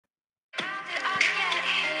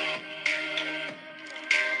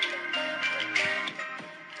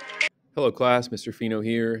Hello class, Mr. Fino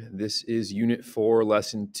here. This is Unit 4,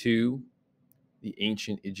 Lesson 2, the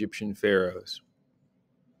Ancient Egyptian Pharaohs.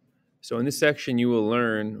 So in this section, you will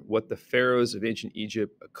learn what the pharaohs of ancient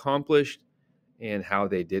Egypt accomplished and how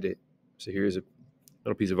they did it. So here's a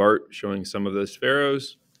little piece of art showing some of those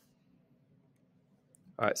pharaohs.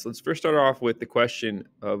 All right, so let's first start off with the question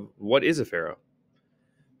of what is a pharaoh?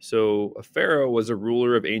 So a pharaoh was a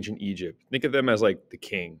ruler of ancient Egypt. Think of them as like the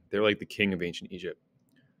king. They're like the king of ancient Egypt.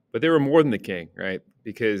 But they were more than the king, right?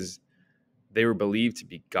 Because they were believed to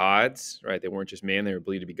be gods, right? They weren't just man, they were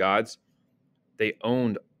believed to be gods. They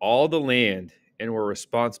owned all the land and were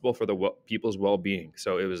responsible for the people's well-being.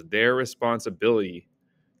 So it was their responsibility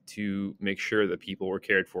to make sure that people were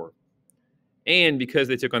cared for. And because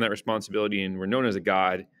they took on that responsibility and were known as a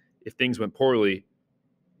god, if things went poorly,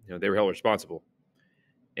 they were held responsible.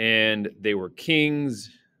 And they were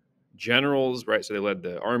kings, generals, right? So they led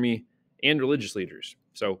the army and religious leaders.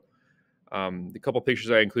 So the couple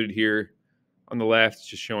pictures I included here on the left,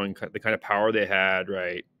 just showing the kind of power they had,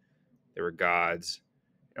 right? They were gods.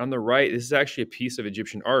 On the right, this is actually a piece of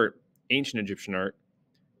Egyptian art, ancient Egyptian art.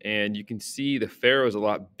 And you can see the pharaoh is a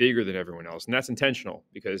lot bigger than everyone else. And that's intentional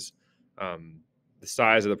because the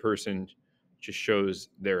size of the person just shows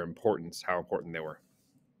their importance, how important they were.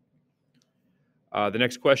 The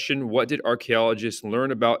next question, what did archaeologists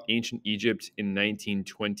learn about ancient Egypt in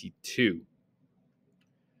 1922?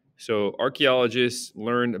 So archaeologists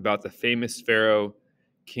learned about the famous pharaoh,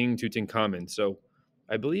 King Tutankhamun. So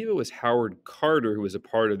I believe it was Howard Carter who was a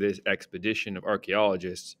part of this expedition of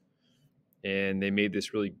archaeologists, and they made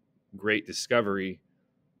this really great discovery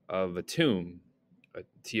of a tomb, a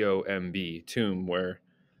T-O-M-B, tomb, where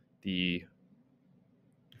the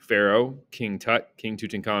pharaoh, King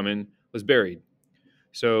Tutankhamun, was buried.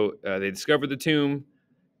 So they discovered the tomb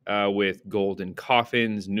with golden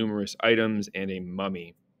coffins, numerous items, and a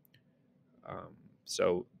mummy.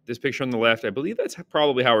 So this picture on the left, I believe that's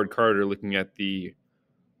probably Howard Carter looking at the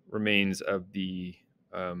remains of the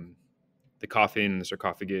coffin, the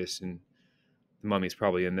sarcophagus, and the mummy's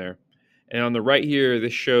probably in there. And on the right here,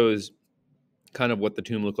 this shows kind of what the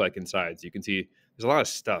tomb looked like inside. So you can see there's a lot of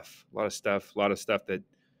stuff that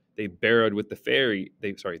they buried with the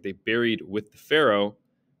they buried with the pharaoh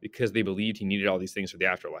because they believed he needed all these things for the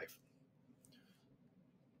afterlife.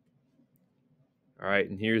 All right,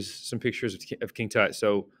 and here's some pictures of King Tut.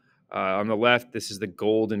 So on the left, this is the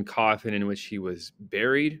golden coffin in which he was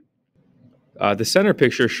buried. The center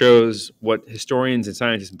picture shows what historians and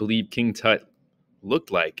scientists believe King Tut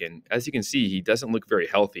looked like. And as you can see, he doesn't look very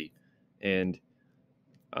healthy. And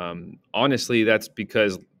honestly, that's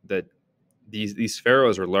because these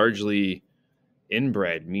pharaohs were largely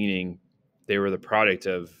inbred, meaning they were the product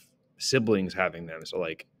of siblings having them. So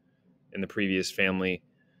like in the previous family,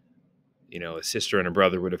 a sister and a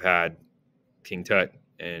brother would have had King Tut,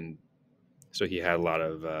 and so he had a lot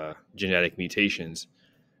of genetic mutations.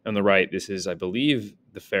 On the right, this is, I believe,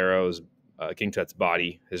 the pharaoh's King Tut's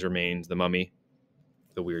body, his remains, the mummy,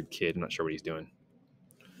 the weird kid. I'm not sure what he's doing.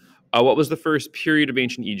 What was the first period of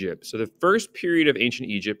ancient Egypt? So the first period of ancient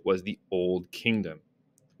Egypt was the Old Kingdom.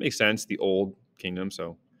 Makes sense, the Old Kingdom,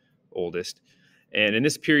 so oldest. And in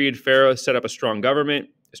this period, pharaohs set up a strong government,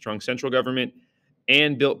 a strong central government,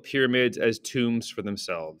 and built pyramids as tombs for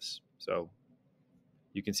themselves. So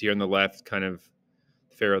you can see here on the left kind of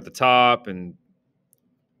pharaoh at the top and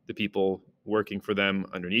the people working for them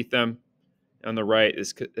underneath them. On the right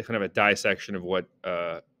is kind of a dissection of what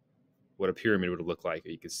a pyramid would look like.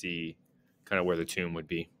 You can see kind of where the tomb would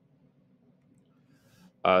be.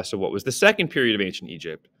 So what was the second period of ancient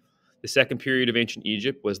Egypt? The second period of ancient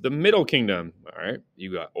Egypt was the Middle Kingdom. All right,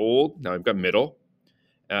 you got old, now we've got middle.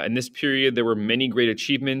 In this period, there were many great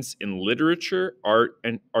achievements in literature, art,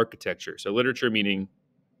 and architecture. So literature meaning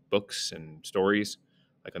books and stories,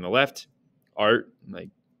 like on the left. Art, like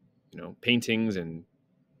paintings and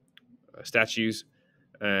statues.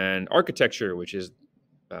 And architecture, which is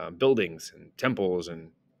buildings and temples.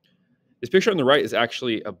 And this picture on the right is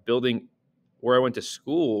actually a building where I went to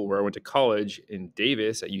school, where I went to college in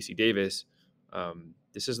Davis, at UC Davis.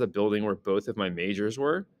 This is the building where both of my majors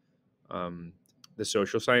were. The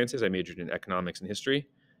social sciences, I majored in economics and history.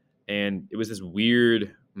 And it was this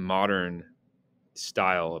weird modern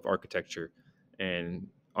style of architecture. And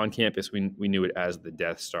on campus, we knew it as the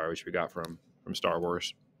Death Star, which we got from Star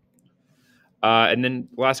Wars. And then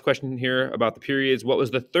last question here about the periods. What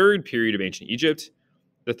was the third period of ancient Egypt?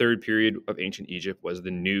 The third period of ancient Egypt was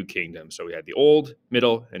the New Kingdom. So we had the Old,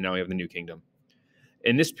 Middle, and now we have the New Kingdom.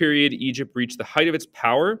 In this period, Egypt reached the height of its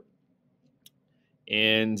power,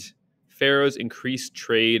 and pharaohs increased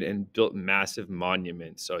trade and built massive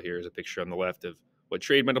monuments. So here's a picture on the left of what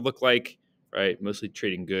trade might have looked like, right? Mostly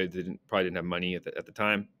trading goods. They probably didn't have money at the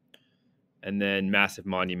time. And then massive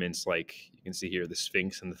monuments like you can see here, the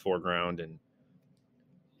Sphinx in the foreground and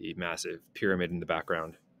the massive pyramid in the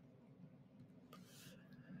background.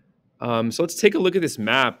 So let's take a look at this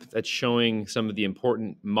map that's showing some of the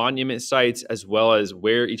important monument sites as well as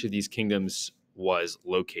where each of these kingdoms was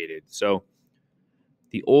located. So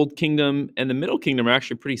the Old Kingdom and the Middle Kingdom are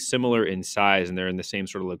actually pretty similar in size, and they're in the same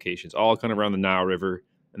sort of locations, all kind of around the Nile River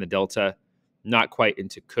and the Delta, not quite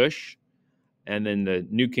into Kush. And then the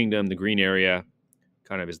New Kingdom, the green area,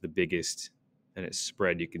 kind of is the biggest, and it's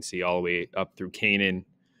spread, you can see, all the way up through Canaan,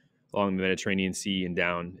 along the Mediterranean Sea, and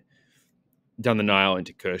down the Nile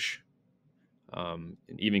into Kush, and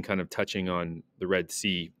even kind of touching on the Red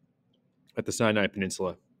Sea at the Sinai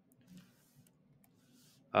Peninsula.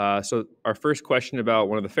 So our first question about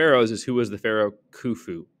one of the pharaohs is, who was the pharaoh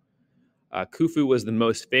Khufu? Khufu was the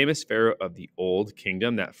most famous pharaoh of the Old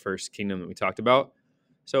Kingdom, that first kingdom that we talked about.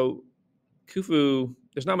 So Khufu,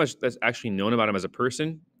 there's not much that's actually known about him as a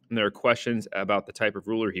person, and there are questions about the type of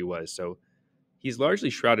ruler he was. So he's largely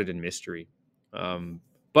shrouded in mystery.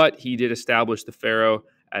 But he did establish the pharaoh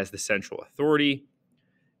as the central authority,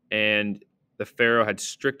 and the pharaoh had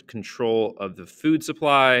strict control of the food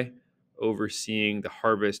supply, overseeing the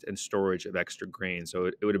harvest and storage of extra grain. So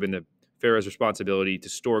it would have been the pharaoh's responsibility to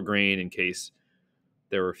store grain in case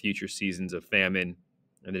there were future seasons of famine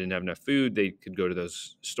and they didn't have enough food. They could go to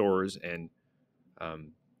those stores and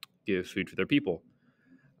give food for their people.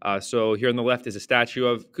 So here on the left is a statue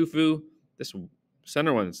of Khufu. This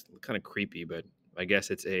center one's kind of creepy, but I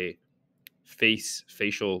guess it's a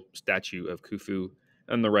facial statue of Khufu.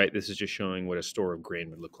 On the right, this is just showing what a store of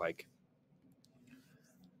grain would look like.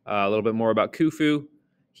 A little bit more about Khufu.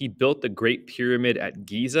 He built the Great Pyramid at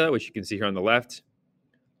Giza, which you can see here on the left.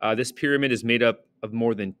 This pyramid is made up of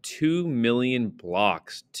more than 2 million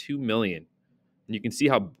blocks. 2 million. And you can see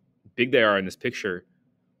how big they are in this picture.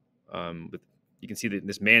 You can see that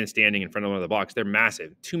this man is standing in front of one of the blocks. They're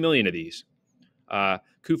massive. 2 million of these.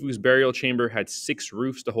 Khufu's burial chamber had 6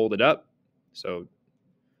 roofs to hold it up. So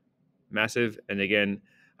massive. And again,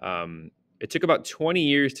 it took about 20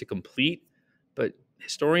 years to complete, but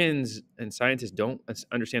historians and scientists don't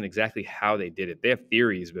understand exactly how they did it. They have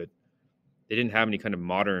theories, but they didn't have any kind of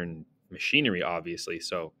modern machinery, obviously.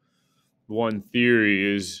 So one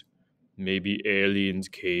theory is maybe aliens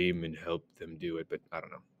came and helped them do it, but I don't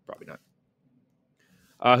know. Probably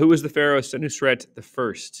not. Who was the pharaoh Senusret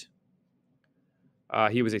I?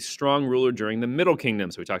 He was a strong ruler during the Middle Kingdom.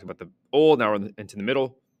 So we talked about the Old, now we're into the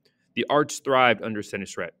Middle. The arts thrived under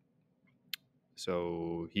Senusret.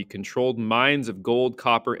 So he controlled mines of gold,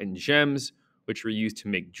 copper, and gems, which were used to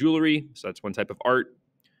make jewelry. So that's one type of art.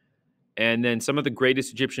 And then some of the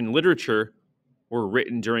greatest Egyptian literature were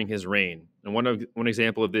written during his reign. And one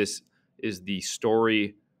example of this is the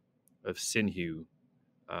story of Sinhu.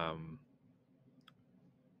 And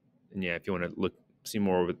yeah, if you want to see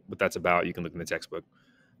more of what that's about, you can look in the textbook.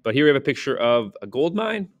 But here we have a picture of a gold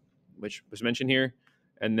mine, which was mentioned here.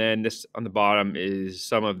 And then this on the bottom is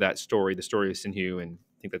some of that story, the story of Sinhu. And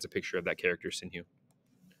I think that's a picture of that character, Sinhu. A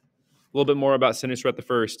little bit more about Senusret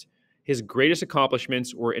I. His greatest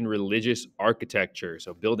accomplishments were in religious architecture,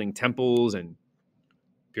 so building temples and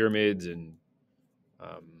pyramids and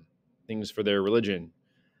things for their religion.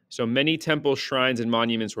 So many temples, shrines, and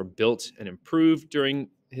monuments were built and improved during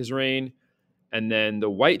his reign. And then the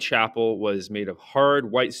White Chapel was made of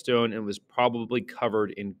hard white stone and was probably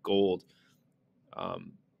covered in gold.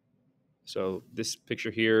 So this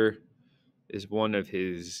picture here is one of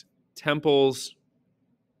his temples.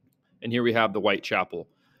 And here we have the White Chapel.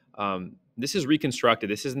 This is reconstructed.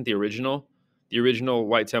 This isn't the original. The original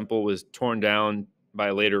White Temple was torn down by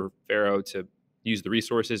a later pharaoh to use the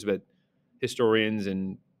resources, but historians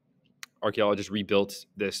and archaeologists rebuilt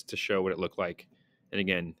this to show what it looked like. And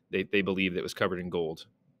again, they believe that it was covered in gold.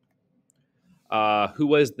 Who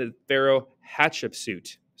was the pharaoh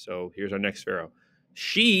Hatshepsut? So here's our next pharaoh.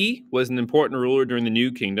 She was an important ruler during the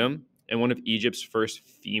New Kingdom and one of Egypt's first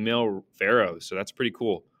female pharaohs. So that's pretty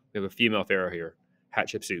cool. We have a female pharaoh here,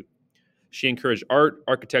 Hatshepsut. She encouraged art,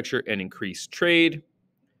 architecture, and increased trade.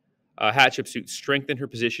 Hatshepsut strengthened her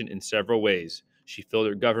position in several ways. She filled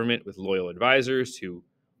her government with loyal advisors who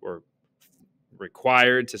were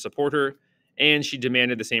required to support her, and she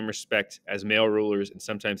demanded the same respect as male rulers and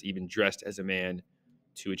sometimes even dressed as a man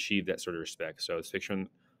to achieve that sort of respect. So this picture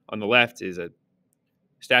on the left is a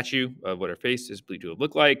statue of what her face is believed to have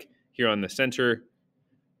looked like. Here on the center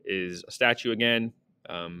is a statue again,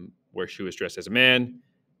 where she was dressed as a man.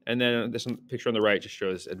 And then this picture on the right just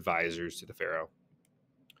shows advisors to the pharaoh.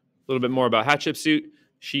 A little bit more about Hatshepsut.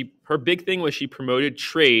 Her big thing was she promoted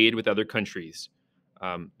trade with other countries.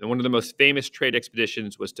 And one of the most famous trade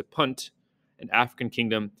expeditions was to Punt, an African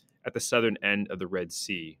kingdom at the southern end of the Red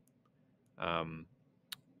Sea. Um,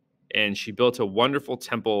 and she built a wonderful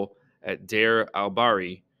temple at Deir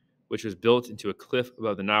al-Bahri, which was built into a cliff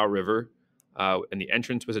above the Nile River. And the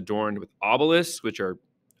entrance was adorned with obelisks, which are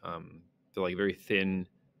they're like very thin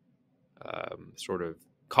sort of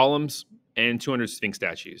columns, and 200 Sphinx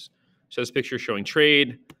statues. So this picture showing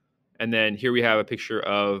trade. And then here we have a picture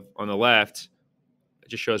of, on the left, it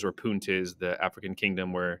just shows where Punt is, the African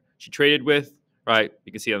kingdom where she traded with, right?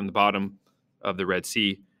 You can see it on the bottom of the Red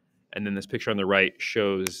Sea. And then this picture on the right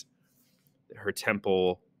shows her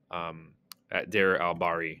temple at Deir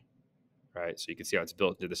al-Bahri, right? So you can see how it's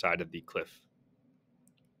built to the side of the cliff.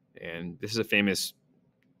 And this is a famous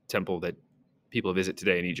temple that people visit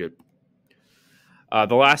today in Egypt.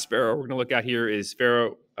 The last pharaoh we're going to look at here is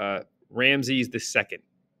Pharaoh Ramses II.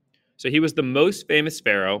 So he was the most famous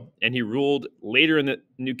pharaoh, and he ruled later in the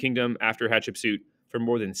New Kingdom after Hatshepsut for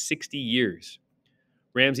more than 60 years.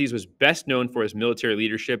 Ramses was best known for his military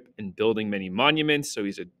leadership and building many monuments, so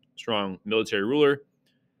he's a strong military ruler.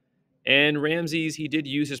 And Ramses, he did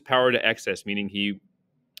use his power to excess, meaning he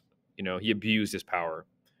abused his power.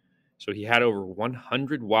 So he had over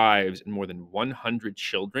 100 wives and more than 100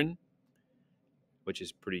 children, which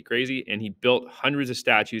is pretty crazy. And he built hundreds of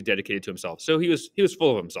statues dedicated to himself. So he was full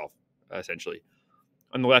of himself, essentially.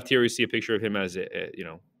 On the left here, we see a picture of him as in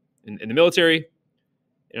the military,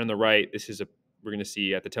 and on the right, we're going to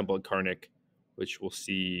see at the temple at Karnak, which we'll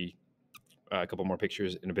see a couple more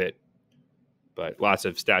pictures in a bit. But lots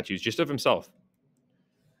of statues just of himself.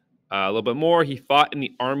 A little bit more. He fought in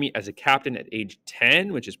the army as a captain at age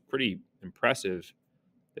 10, which is pretty impressive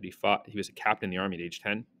that he was a captain in the army at age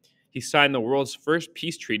 10. He signed the world's first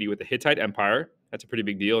peace treaty with the Hittite Empire. That's a pretty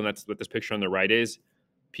big deal, and that's what this picture on the right is,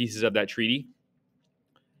 pieces of that treaty.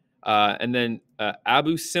 And then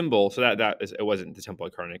Abu Simbel, so it wasn't the temple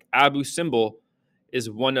at Karnak. Abu Simbel is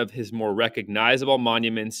one of his more recognizable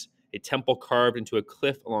monuments, a temple carved into a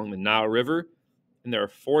cliff along the Nile River. And there are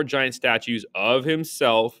 4 giant statues of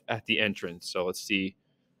himself at the entrance. So let's see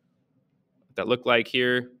what that looked like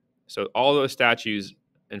here. So all those statues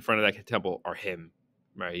in front of that temple are him,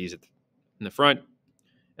 right? He's in the front.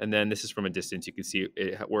 And then this is from a distance. You can see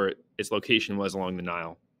where its location was along the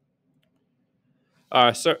Nile.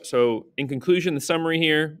 So in conclusion, the summary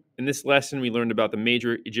here, in this lesson, we learned about the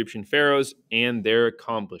major Egyptian pharaohs and their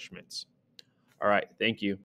accomplishments. All right, thank you.